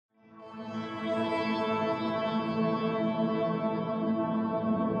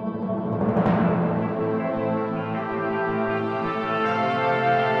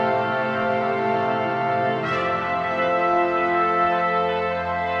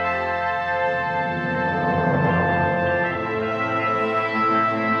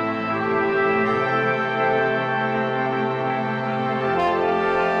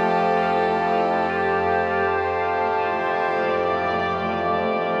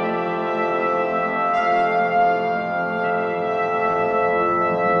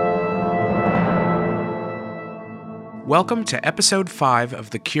Welcome to Episode 5 of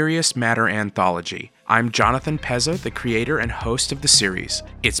the Curious Matter Anthology. I'm Jonathan Pezza, the creator and host of the series.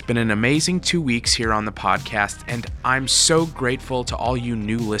 It's been an amazing 2 weeks here on the podcast, and I'm so grateful to all you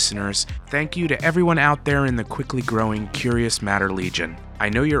new listeners. Thank you to everyone out there in the quickly growing Curious Matter Legion. I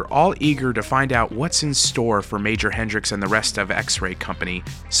know you're all eager to find out what's in store for Major Hendricks and the rest of X-Ray Company,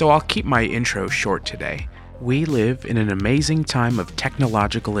 so I'll keep my intro short today. We live in an amazing time of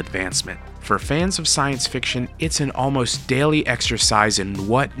technological advancement. For fans of science fiction, it's an almost daily exercise in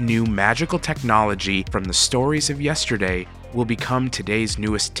what new magical technology from the stories of yesterday will become today's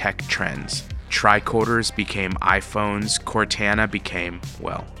newest tech trends. Tricorders became iPhones, Cortana became,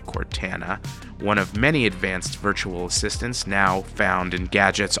 Cortana, one of many advanced virtual assistants now found in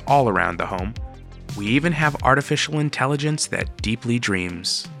gadgets all around the home. We even have artificial intelligence that deeply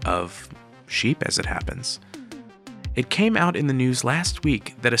dreams of sheep, as it happens. It came out in the news last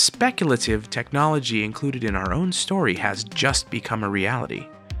week that a speculative technology included in our own story has just become a reality.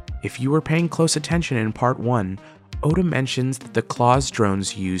 If you were paying close attention in part 1, Oda mentions that the Claws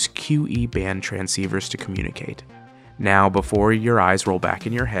drones use QE band transceivers to communicate. Now, before your eyes roll back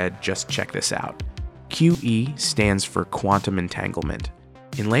in your head, just check this out. QE stands for quantum entanglement.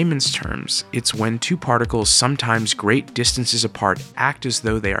 In layman's terms, it's when two particles sometimes great distances apart act as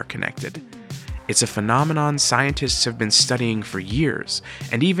though they are connected. It's a phenomenon scientists have been studying for years,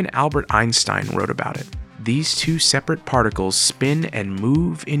 and even Albert Einstein wrote about it. These two separate particles spin and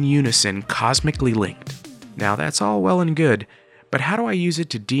move in unison, cosmically linked. Now that's all well and good, but how do I use it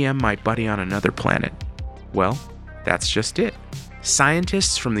to DM my buddy on another planet? Well, that's just it.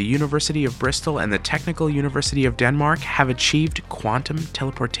 Scientists from the University of Bristol and the Technical University of Denmark have achieved quantum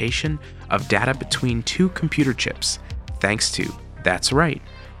teleportation of data between two computer chips, thanks to, that's right,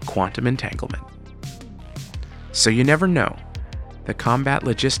 quantum entanglement. So you never know. The Combat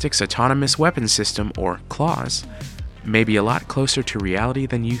Logistics Autonomous Weapons System, or CLAWS, may be a lot closer to reality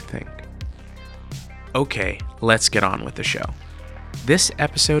than you think. Okay, let's get on with the show. This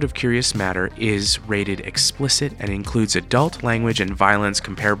episode of Curious Matter is rated explicit and includes adult language and violence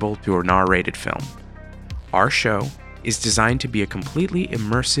comparable to an R-rated film. Our show is designed to be a completely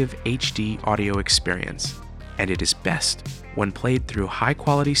immersive HD audio experience, and it is best when played through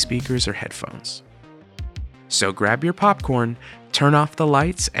high-quality speakers or headphones. So grab your popcorn, turn off the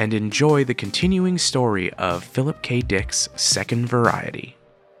lights, and enjoy the continuing story of Philip K. Dick's Second Variety.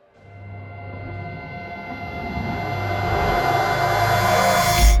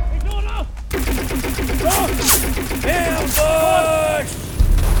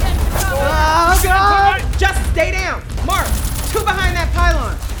 Oh, God! Just stay down! Mark, two behind that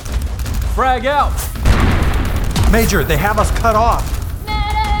pylon! Frag out! Major, they have us cut off.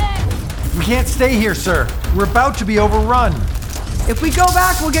 We can't stay here, sir. We're about to be overrun. If we go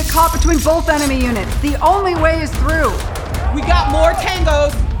back, we'll get caught between both enemy units. The only way is through. We got more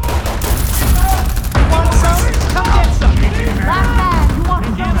tangos! Want some? Come get some! You want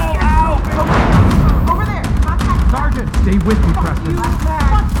some? Over there! Sergeant, stay with me, Preston.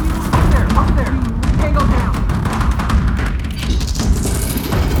 Over there! Tango down!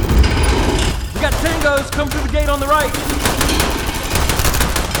 We got tangos! Come through the gate on the right!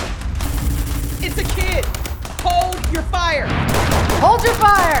 It's a kid! Hold your fire! Hold your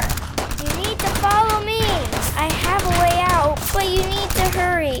fire! You need to follow me. I have a way out, but you need to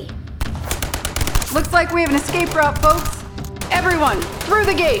hurry. Looks like we have an escape route, folks. Everyone, through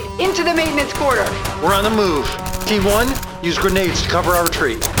the gate, into the maintenance quarter. We're on the move. Team 1, use grenades to cover our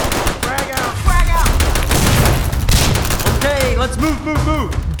retreat. Frag out! Frag out! Okay, let's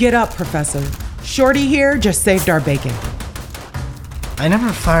move! Get up, Professor. Shorty here just saved our bacon. I never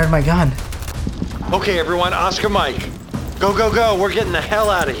fired my gun. Okay, everyone, Oscar Mike. Go, we're getting the hell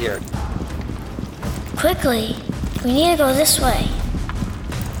out of here. Quickly, we need to go this way.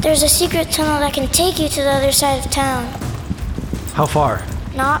 There's a secret tunnel that can take you to the other side of town. How far?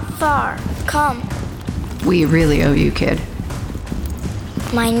 Not far. Come. We really owe you, kid.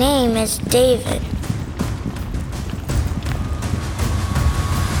 My name is David.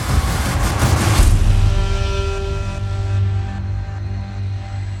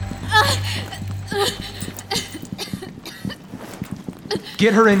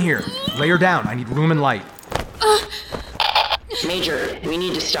 Get her in here. Lay her down. I need room and light. Major, we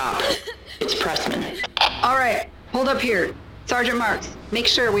need to stop. It's Pressman. All right, hold up here. Sergeant Marks, make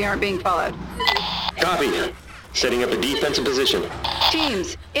sure we aren't being followed. Copy. Setting up a defensive position.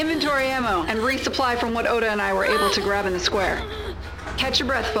 Teams, inventory ammo and resupply from what Oda and I were able to grab in the square. Catch your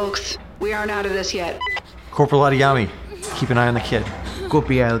breath, folks. We aren't out of this yet. Corporal Adiyami, keep an eye on the kid.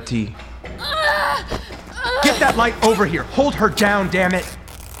 Copy, LT. Get that light over here. Hold her down, damn it.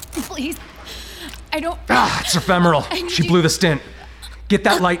 Please. I don't... It's ephemeral. She blew the stint. Get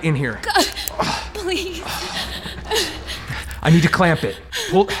that light in here. Please. I need to clamp it.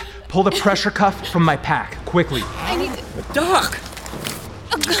 Pull the pressure cuff from my pack, quickly. I need to... Doc!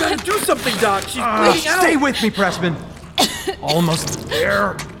 You gotta do something, Doc. She's bleeding out. Stay with me, Pressman. Almost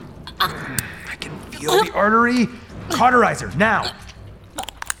there. I can feel the artery. Cauterizer, now.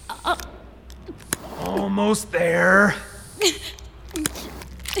 Almost there.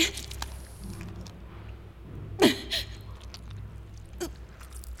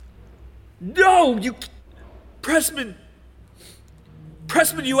 No, you... Pressman,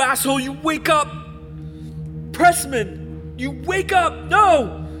 you asshole, you wake up! Pressman, you wake up!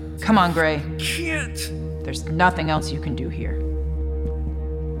 No! Come on, Gray. Can't. There's nothing else you can do here.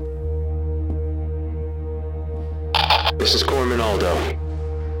 This is Corman Aldo.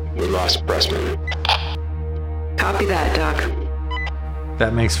 We lost Pressman. Copy that, Doc.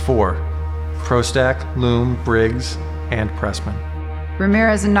 That makes 4. Prostack, Loom, Briggs, and Pressman.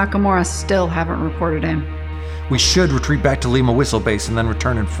 Ramirez and Nakamura still haven't reported in. We should retreat back to Lima Whistle Base and then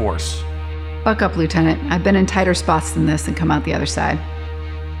return in force. Buck up, Lieutenant. I've been in tighter spots than this and come out the other side.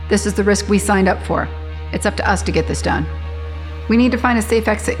 This is the risk we signed up for. It's up to us to get this done. We need to find a safe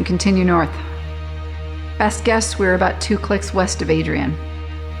exit and continue north. Best guess, we're about 2 clicks west of Adrian.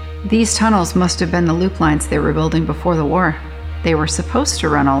 These tunnels must have been the loop lines they were building before the war. They were supposed to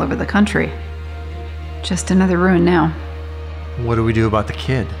run all over the country. Just another ruin now. What do we do about the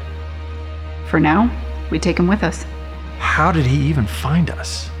kid? For now, we take him with us. How did he even find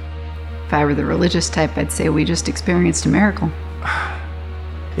us? If I were the religious type, I'd say we just experienced a miracle.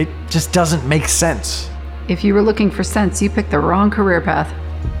 It just doesn't make sense. If you were looking for sense, you picked the wrong career path.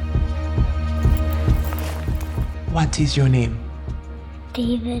 What is your name?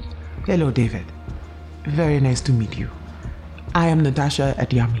 David. Hello, David. Very nice to meet you. I am Natasha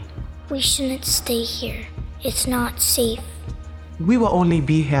Adyami. We shouldn't stay here. It's not safe. We will only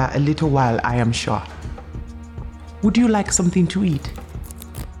be here a little while, I am sure. Would you like something to eat?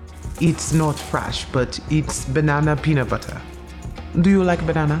 It's not fresh, but it's banana peanut butter. Do you like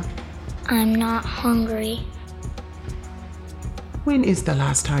banana? I'm not hungry. When is the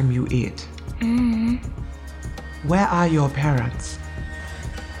last time you ate? Where are your parents?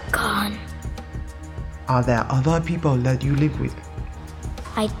 Gone. Are there other people that you live with?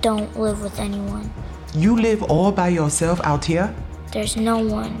 I don't live with anyone. You live all by yourself out here? There's no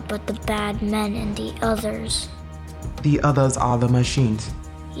one but the bad men and the others. The others are the machines.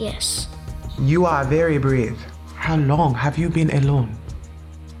 Yes. You are very brave. How long have you been alone?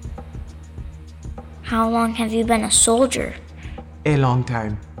 How long have you been a soldier? A long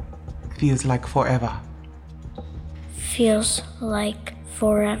time. Feels like forever. Feels like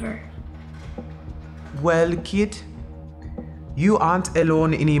forever. Well, kid, you aren't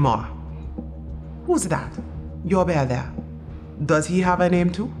alone anymore. Who's that? Your bear there. Does he have a name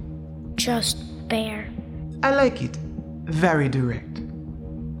too? Just Bear. I like it. Very direct.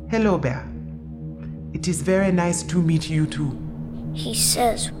 Hello, Bear. It is very nice to meet you too. He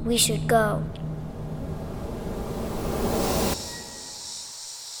says we should go.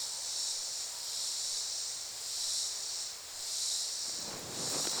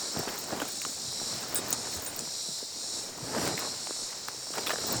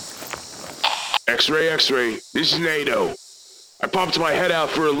 X-ray, this is NATO. I popped my head out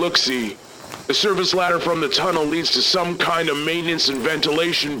for a look-see. The service ladder from the tunnel leads to some kind of maintenance and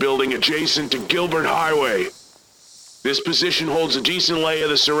ventilation building adjacent to Gilbert Highway. This position holds a decent lay of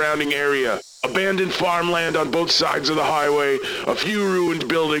the surrounding area. Abandoned farmland on both sides of the highway, a few ruined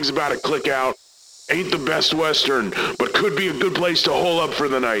buildings about a click out. Ain't the best Western, but could be a good place to hole up for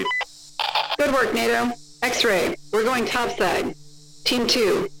the night. Good work, NATO. X-ray, we're going topside. Team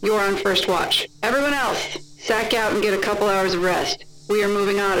 2, you're on first watch. Everyone else, sack out and get a couple hours of rest. We are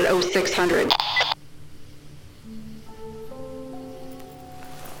moving on at 0600.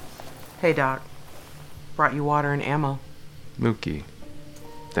 Hey, Doc. Brought you water and ammo. Mookie,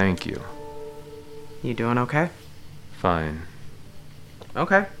 thank you. You doing okay? Fine.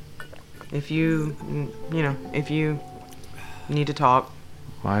 Okay. If you need to talk.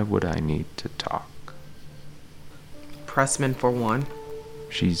 Why would I need to talk? Pressman for one.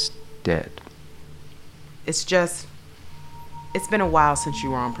 She's dead. It's been a while since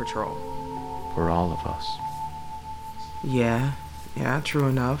you were on patrol. For all of us. Yeah, true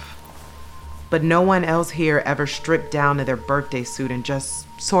enough. But no one else here ever stripped down to their birthday suit and just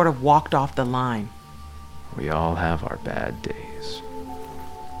sort of walked off the line. We all have our bad days.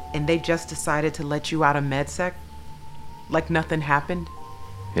 And they just decided to let you out of MedSec? Like nothing happened?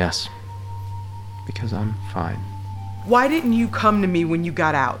 Yes. Because I'm fine. Why didn't you come to me when you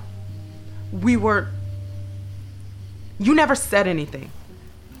got out? We were... You never said anything.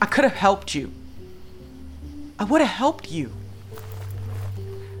 I could have helped you. I would have helped you.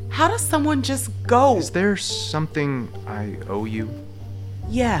 How does someone just go? Is there something I owe you?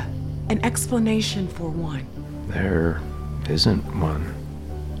 Yeah, an explanation for one. There isn't one.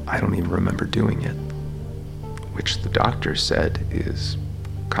 I don't even remember doing it. Which the doctor said is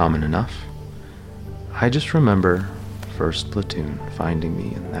common enough. I just remember 1st Platoon finding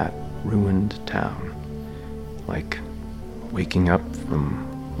me in that ruined town. Like waking up from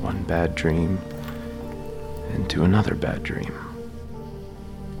one bad dream into another bad dream.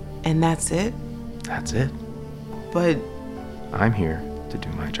 And that's it? That's it. But... I'm here to do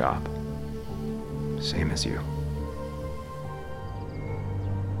my job. Same as you.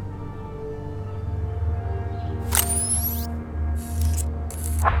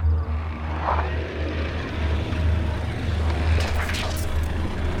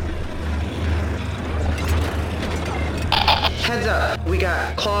 Heads up, we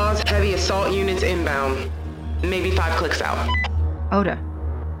got Claws heavy assault units inbound. Maybe 5 clicks out. Oda,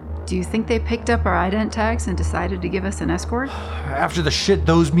 do you think they picked up our ident tags and decided to give us an escort? After the shit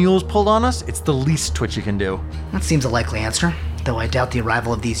those mules pulled on us, it's the least Twitchy can do. That seems a likely answer, though I doubt the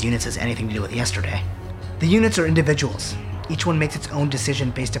arrival of these units has anything to do with yesterday. The units are individuals. Each one makes its own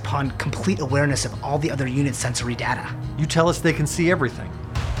decision based upon complete awareness of all the other units' sensory data. You tell us they can see everything.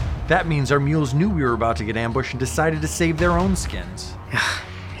 That means our mules knew we were about to get ambushed and decided to save their own skins.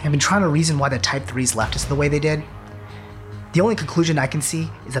 I've been trying to reason why the Type 3s left us the way they did. The only conclusion I can see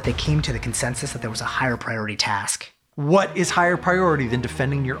is that they came to the consensus that there was a higher priority task. What is higher priority than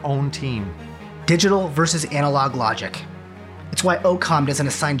defending your own team? Digital versus analog logic. It's why OCOM doesn't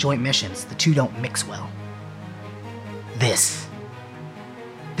assign joint missions. The two don't mix well. This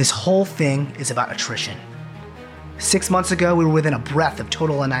whole thing is about attrition. 6 months ago, we were within a breath of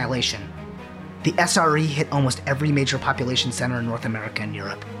total annihilation. The SRE hit almost every major population center in North America and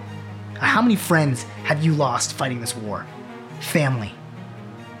Europe. How many friends have you lost fighting this war? Family.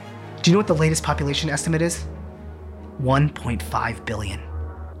 Do you know what the latest population estimate is? 1.5 billion.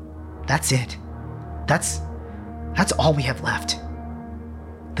 That's it. That's all we have left.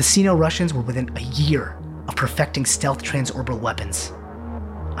 The Sino-Russians were within a year of perfecting stealth transorbital weapons.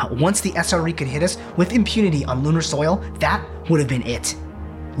 Once the SRE could hit us with impunity on lunar soil, that would have been it.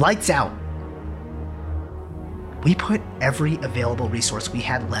 Lights out. We put every available resource we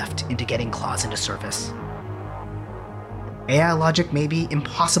had left into getting Claws into service. AI logic may be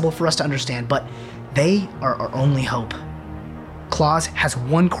impossible for us to understand, but they are our only hope. Claws has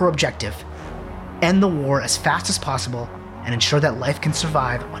one core objective: end the war as fast as possible and ensure that life can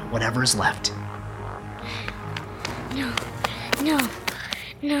survive on whatever is left.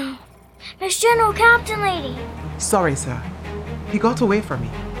 No. There's General Captain Lady. Sorry, sir. He got away from me.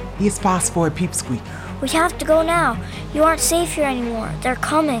 He is fast for a peepsqueak. We have to go now. You aren't safe here anymore. They're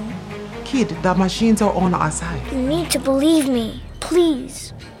coming. Kid, the machines are on our side. You need to believe me.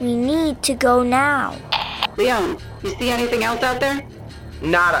 Please. We need to go now. Leon, you see anything else out there?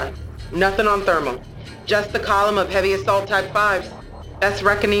 Nada. Nothing on thermal. Just the column of heavy assault Type 5s. That's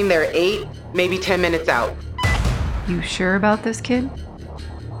reckoning they're 8, maybe 10 minutes out. You sure about this, kid?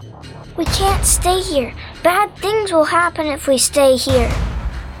 We can't stay here. Bad things will happen if we stay here.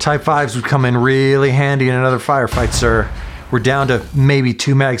 Type 5s would come in really handy in another firefight, sir. We're down to maybe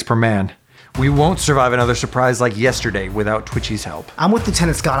 2 mags per man. We won't survive another surprise like yesterday without Twitchy's help. I'm with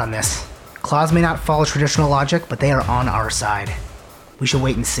Lieutenant Scott on this. Claws may not follow traditional logic, but they are on our side. We should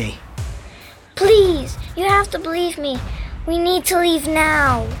wait and see. Please, you have to believe me. We need to leave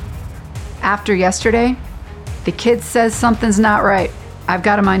now. After yesterday, the kid says something's not right. I've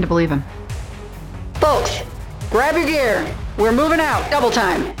got a mind to believe him. Folks, grab your gear. We're moving out. Double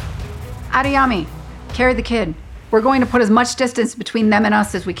time. Adiyami, carry the kid. We're going to put as much distance between them and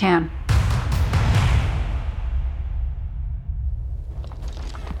us as we can.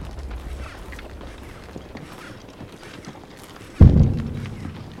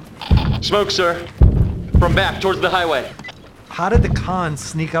 Smoke, sir. From back towards the highway. How did the Khans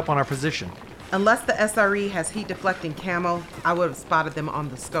sneak up on our position? Unless the SRE has heat deflecting camo, I would have spotted them on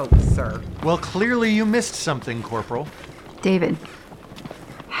the scope, sir. Well, clearly you missed something, Corporal. David,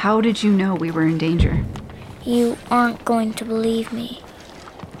 how did you know we were in danger? You aren't going to believe me.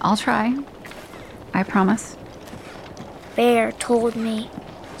 I'll try. I promise. Bear told me.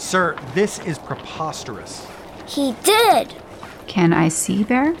 Sir, this is preposterous. He did! Can I see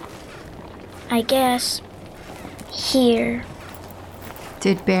Bear? I guess. Here.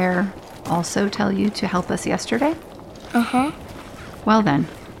 Did Bear also tell you to help us yesterday? Uh-huh. Well then,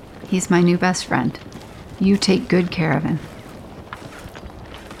 he's my new best friend. You take good care of him.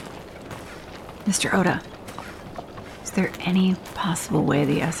 Mr. Oda, is there any possible way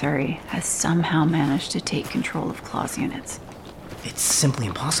the SRE has somehow managed to take control of Claw's units? It's simply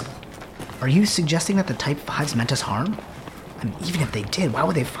impossible. Are you suggesting that the Type 5s meant us harm? I mean, even if they did, why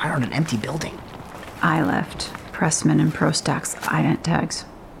would they fire on an empty building? I left Pressman and Prostack's ident tags.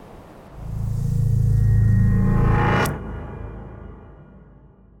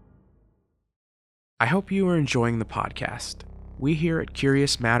 I hope you are enjoying the podcast. We here at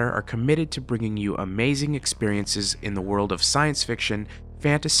Curious Matter are committed to bringing you amazing experiences in the world of science fiction,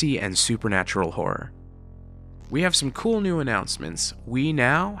 fantasy, and supernatural horror. We have some cool new announcements. We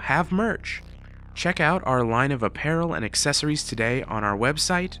now have merch. Check out our line of apparel and accessories today on our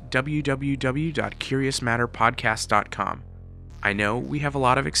website, www.curiousmatterpodcast.com. I know we have a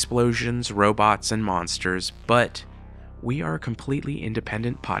lot of explosions, robots, and monsters, but we are a completely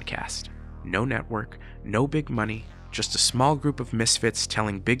independent podcast. No network, no big money, just a small group of misfits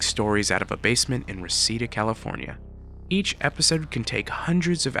telling big stories out of a basement in Reseda, California. Each episode can take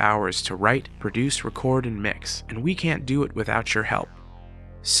hundreds of hours to write, produce, record, and mix, and we can't do it without your help.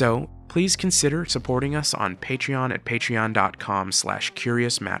 So, please consider supporting us on Patreon at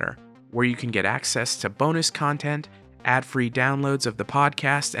patreon.com/curiousmatter, where you can get access to bonus content, ad-free downloads of the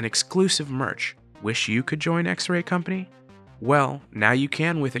podcast, and exclusive merch. Wish you could join X-Ray Company? Well, now you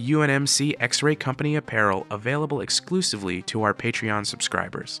can with a UNMC X-Ray Company apparel available exclusively to our Patreon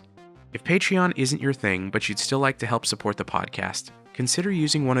subscribers. If Patreon isn't your thing, but you'd still like to help support the podcast, consider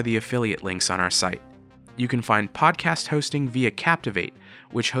using one of the affiliate links on our site. You can find podcast hosting via Captivate,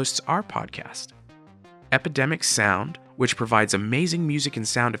 which hosts our podcast. Epidemic Sound, which provides amazing music and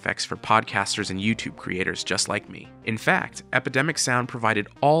sound effects for podcasters and YouTube creators just like me. In fact, Epidemic Sound provided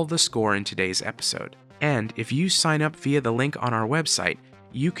all the score in today's episode. And if you sign up via the link on our website,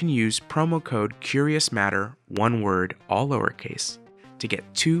 you can use promo code CuriousMatter, one word, all lowercase, to get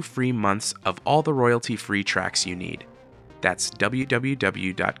 2 free months of all the royalty-free tracks you need. That's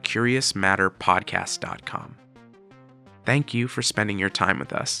www.curiousmatterpodcast.com. Thank you for spending your time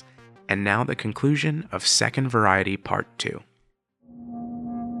with us. And now the conclusion of Second Variety Part 2.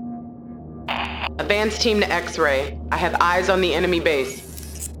 Advance team to X-Ray. I have eyes on the enemy base.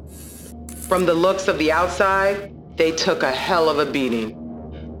 From the looks of the outside, they took a hell of a beating.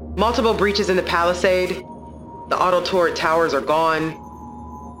 Multiple breaches in the palisade. The auto turret towers are gone.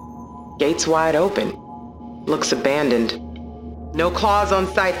 Gates wide open. Looks abandoned. No claws on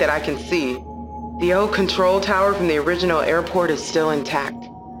site that I can see. The old control tower from the original airport is still intact.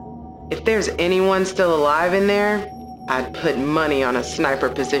 If there's anyone still alive in there, I'd put money on a sniper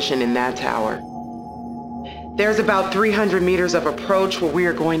position in that tower. There's about 300 meters of approach where we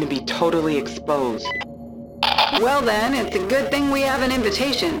are going to be totally exposed. Well then, it's a good thing we have an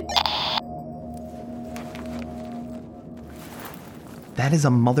invitation. That is a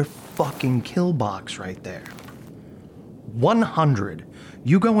motherfucking kill box right there. 100.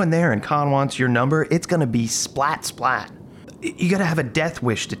 You go in there and Khan wants your number, it's gonna be splat splat. You gotta have a death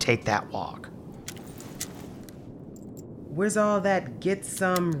wish to take that walk. Where's all that get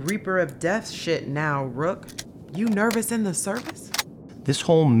some Reaper of Death shit now, Rook? You nervous in the service? This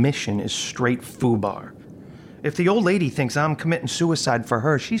whole mission is straight foobar. If the old lady thinks I'm committing suicide for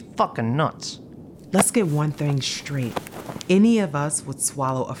her, she's fucking nuts. Let's get one thing straight. Any of us would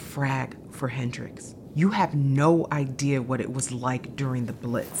swallow a frag for Hendrix. You have no idea what it was like during the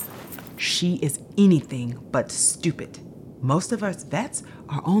Blitz. She is anything but stupid. Most of us vets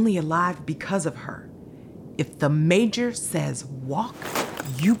are only alive because of her. If the Major says walk,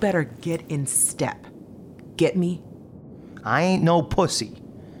 you better get in step. Get me? I ain't no pussy,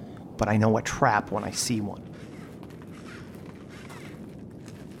 but I know a trap when I see one.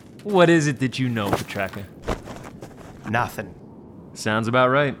 What is it that you know, Petraka? Nothing. Sounds about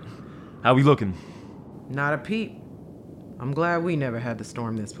right. How we looking? Not a peep. I'm glad we never had to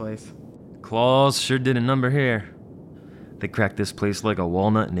storm this place. Claws sure did a number here. They cracked this place like a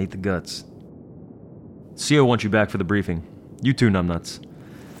walnut and ate the guts. CO wants you back for the briefing. You too, numbnuts.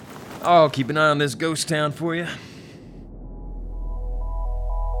 I'll keep an eye on this ghost town for you.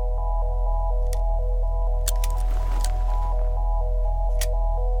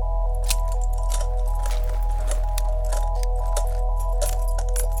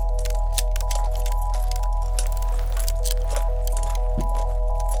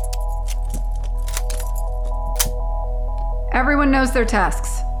 Everyone knows their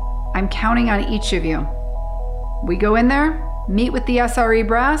tasks. I'm counting on each of you. We go in there, meet with the SRE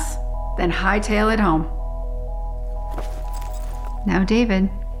brass, then hightail it home. Now, David,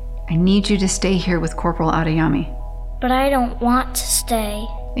 I need you to stay here with Corporal Adeyemi. But I don't want to stay.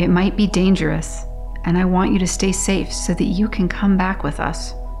 It might be dangerous, and I want you to stay safe so that you can come back with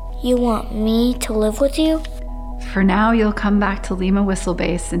us. You want me to live with you? For now, you'll come back to Lima Whistle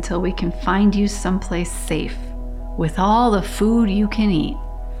Base until we can find you someplace safe, with all the food you can eat.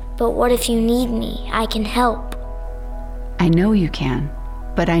 But what if you need me? I can help. I know you can,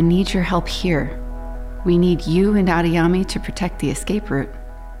 but I need your help here. We need you and Adiyami to protect the escape route.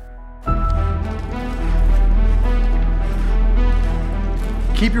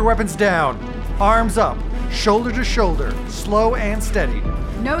 Keep your weapons down. Arms up. Shoulder to shoulder. Slow and steady.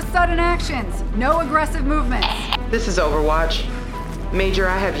 No sudden actions. No aggressive movements. This is Overwatch. Major,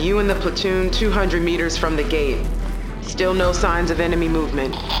 I have you and the platoon 200 meters from the gate. Still no signs of enemy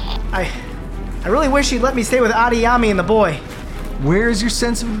movement. I really wish you'd let me stay with Adiyami and the boy. Where's your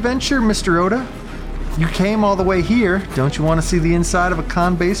sense of adventure, Mr. Oda? You came all the way here. Don't you want to see the inside of a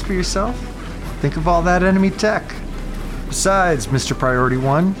con base for yourself? Think of all that enemy tech. Besides, Mr. Priority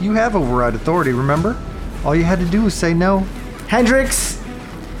 1, you have override authority, remember? All you had to do was say no. Hendricks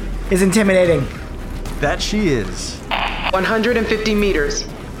is intimidating. That she is. 150 meters.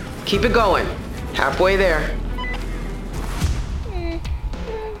 Keep it going. Halfway there.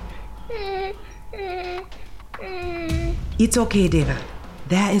 It's okay, Deva.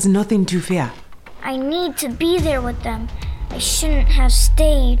 There is nothing to fear. I need to be there with them. I shouldn't have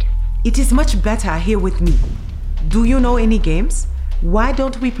stayed. It is much better here with me. Do you know any games? Why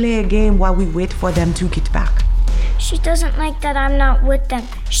don't we play a game while we wait for them to get back? She doesn't like that I'm not with them.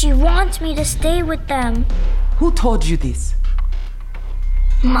 She wants me to stay with them. Who told you this?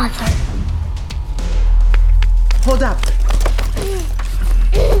 Mother. Hold up.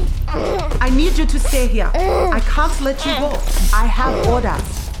 I need you to stay here. I can't let you go. I have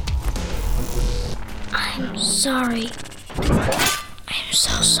orders. I'm sorry. I'm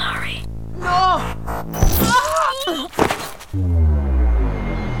so sorry. No!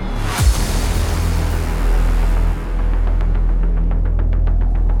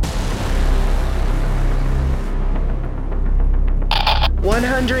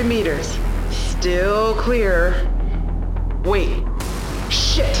 100 meters. Still clear. Wait.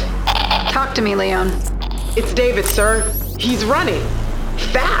 Shit. Talk to me, Leon. It's David, sir. He's running.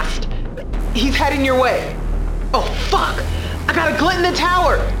 Fast. He's heading your way. Oh, fuck. I got a glint in the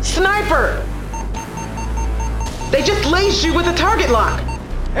tower. Sniper. They just laced you with a target lock.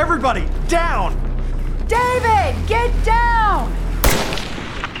 Everybody, down! David, get down!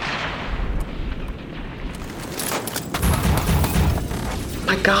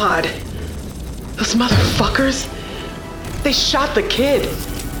 My God. Those motherfuckers. They shot the kid.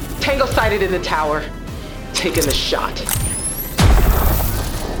 Tango sighted in the tower. Taking the shot.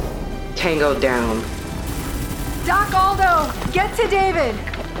 Tango down. Doc Aldo, get to David!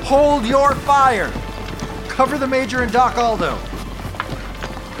 Hold your fire! Cover the Major and Doc Aldo.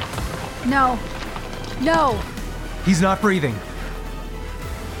 No. No. He's not breathing.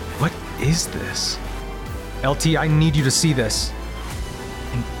 What is this? LT, I need you to see this.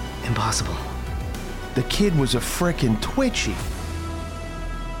 Impossible. The kid was a frickin' twitchy.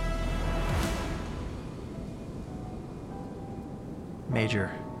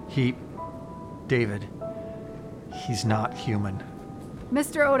 Major, David, he's not human.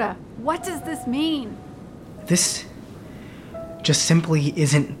 Mr. Oda, what does this mean? This just simply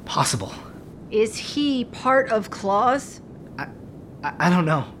isn't possible. Is he part of Claws? I don't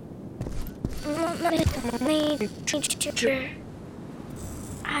know. Major.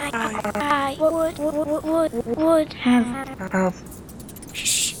 I would have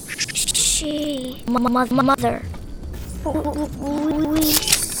she mother. We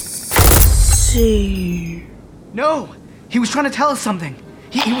see. No! He was trying to tell us something.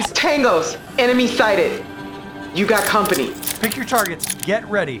 He was Tangos. Enemy sighted. You got company. Pick your targets. Get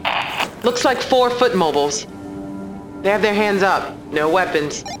ready. Looks like 4 foot mobiles. They have their hands up. No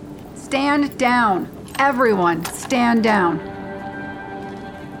weapons. Stand down. Everyone, stand down.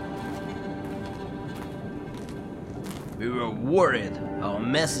 We were worried our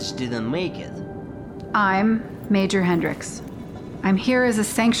message didn't make it. I'm Major Hendricks. I'm here as a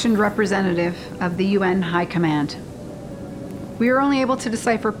sanctioned representative of the UN High Command. We were only able to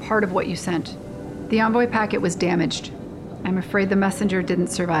decipher part of what you sent. The envoy packet was damaged. I'm afraid the messenger didn't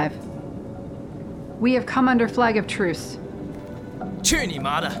survive. We have come under flag of truce. 去你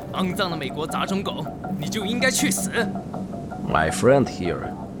妈的，肮脏的美国杂种狗！你就应该去死！ My friend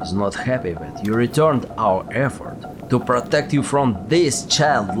here is not happy that you returned our effort to protect you from this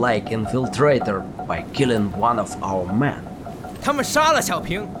childlike infiltrator by killing one of our men. 他们杀了小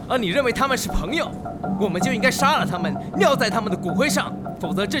平，而你认为他们是朋友，我们就应该杀了他们，尿在他们的骨灰上，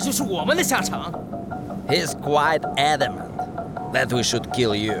否则这就是我们的下场。 He's quite adamant that we should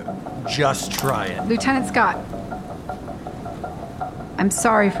kill you. Just try it. Lieutenant Scott, I'm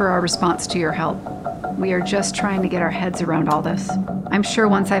sorry for our response to your help. We are just trying to get our heads around all this. I'm sure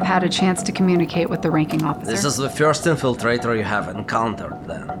once I've had a chance to communicate with the ranking officer... This is the first infiltrator you have encountered,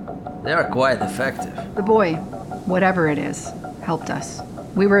 then. They are quite effective. The boy, whatever it is, helped us.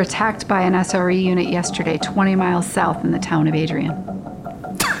 We were attacked by an SRE unit yesterday 20 miles south in the town of Adrian.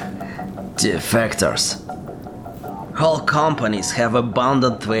 Defectors. All companies have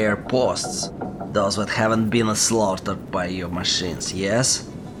abandoned their posts. Those that haven't been slaughtered by your machines, yes?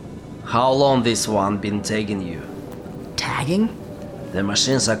 How long this one been tagging you? Tagging? The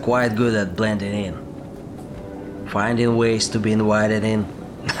machines are quite good at blending in. Finding ways to be invited in,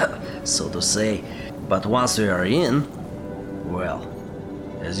 so to say. But once we are in, well,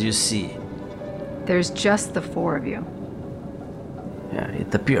 as you see. There's just the 4 of you. Yeah,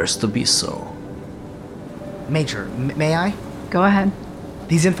 it appears to be so. Major, may I? Go ahead.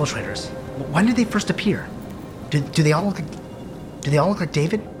 These infiltrators, when did they first appear? Do they all look like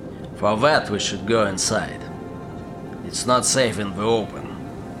David? For that, we should go inside. It's not safe in the open.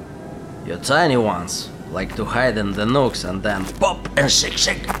 Your tiny ones like to hide in the nooks and then pop and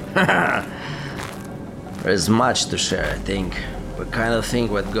shake. There's much to share, I think. The kind of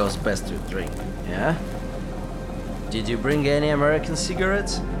thing that goes best with drink, yeah? Did you bring any American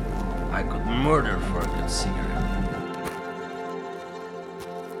cigarettes? I could murder for a good cigarette.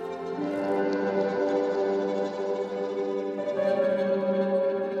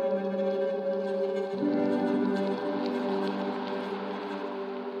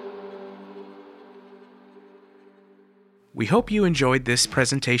 We hope you enjoyed this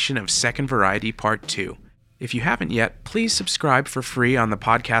presentation of Second Variety Part 2. If you haven't yet, please subscribe for free on the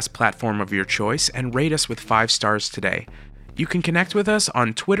podcast platform of your choice and rate us with 5 stars today. You can connect with us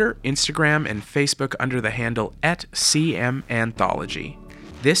on Twitter, Instagram, and Facebook under the handle @CMAnthology.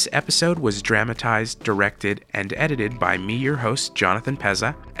 This episode was dramatized, directed, and edited by me, your host, Jonathan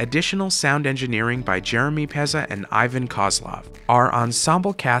Pezza. Additional sound engineering by Jeremy Pezza and Ivan Kozlov. Our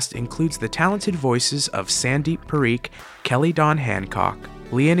ensemble cast includes the talented voices of Sandeep Parikh, Kelly Dawn Hancock,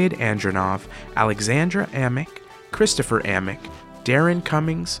 Leonid Andronov, Alexandra Amick, Christopher Amick, Darren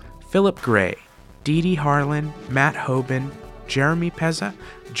Cummings, Philip Gray, Dee Dee Harlan, Matt Hoban, Jeremy Pezza,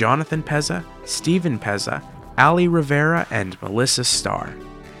 Jonathan Pezza, Stephen Pezza, Ali Rivera, and Melissa Starr.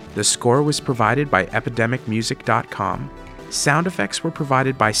 The score was provided by epidemicmusic.com. Sound effects were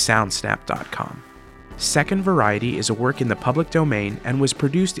provided by soundsnap.com. Second Variety is a work in the public domain and was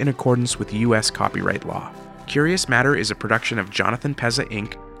produced in accordance with U.S. copyright law. Curious Matter is a production of Jonathan Pezza,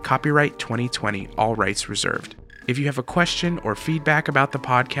 Inc., copyright 2020, all rights reserved. If you have a question or feedback about the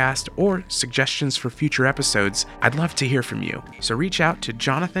podcast or suggestions for future episodes, I'd love to hear from you. So reach out to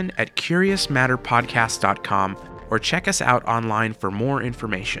Jonathan at CuriousMatterPodcast.com or check us out online for more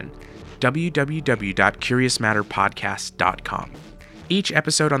information. www.CuriousMatterPodcast.com. Each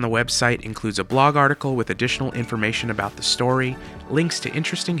episode on the website includes a blog article with additional information about the story, links to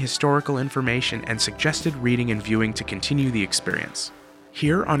interesting historical information, and suggested reading and viewing to continue the experience.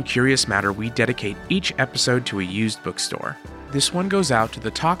 Here on Curious Matter, we dedicate each episode to a used bookstore. This one goes out to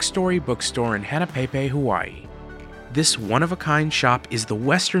the Talk Story bookstore in Hanapepe, Hawaii. This one-of-a-kind shop is the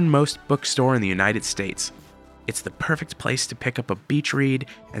westernmost bookstore in the United States. It's the perfect place to pick up a beach read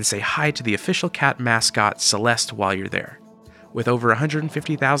and say hi to the official cat mascot, Celeste, while you're there. With over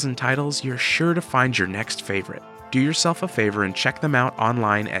 150,000 titles, you're sure to find your next favorite. Do yourself a favor and check them out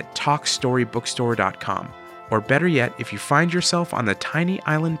online at talkstorybookstore.com. Or better yet, if you find yourself on the tiny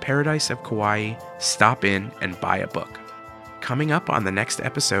island paradise of Kauai, stop in and buy a book. Coming up on the next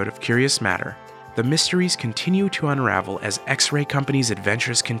episode of Curious Matter, the mysteries continue to unravel as X-Ray Company's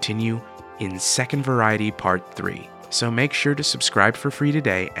adventures continue in Second Variety Part 3. So make sure to subscribe for free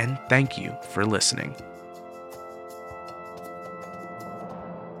today, and thank you for listening.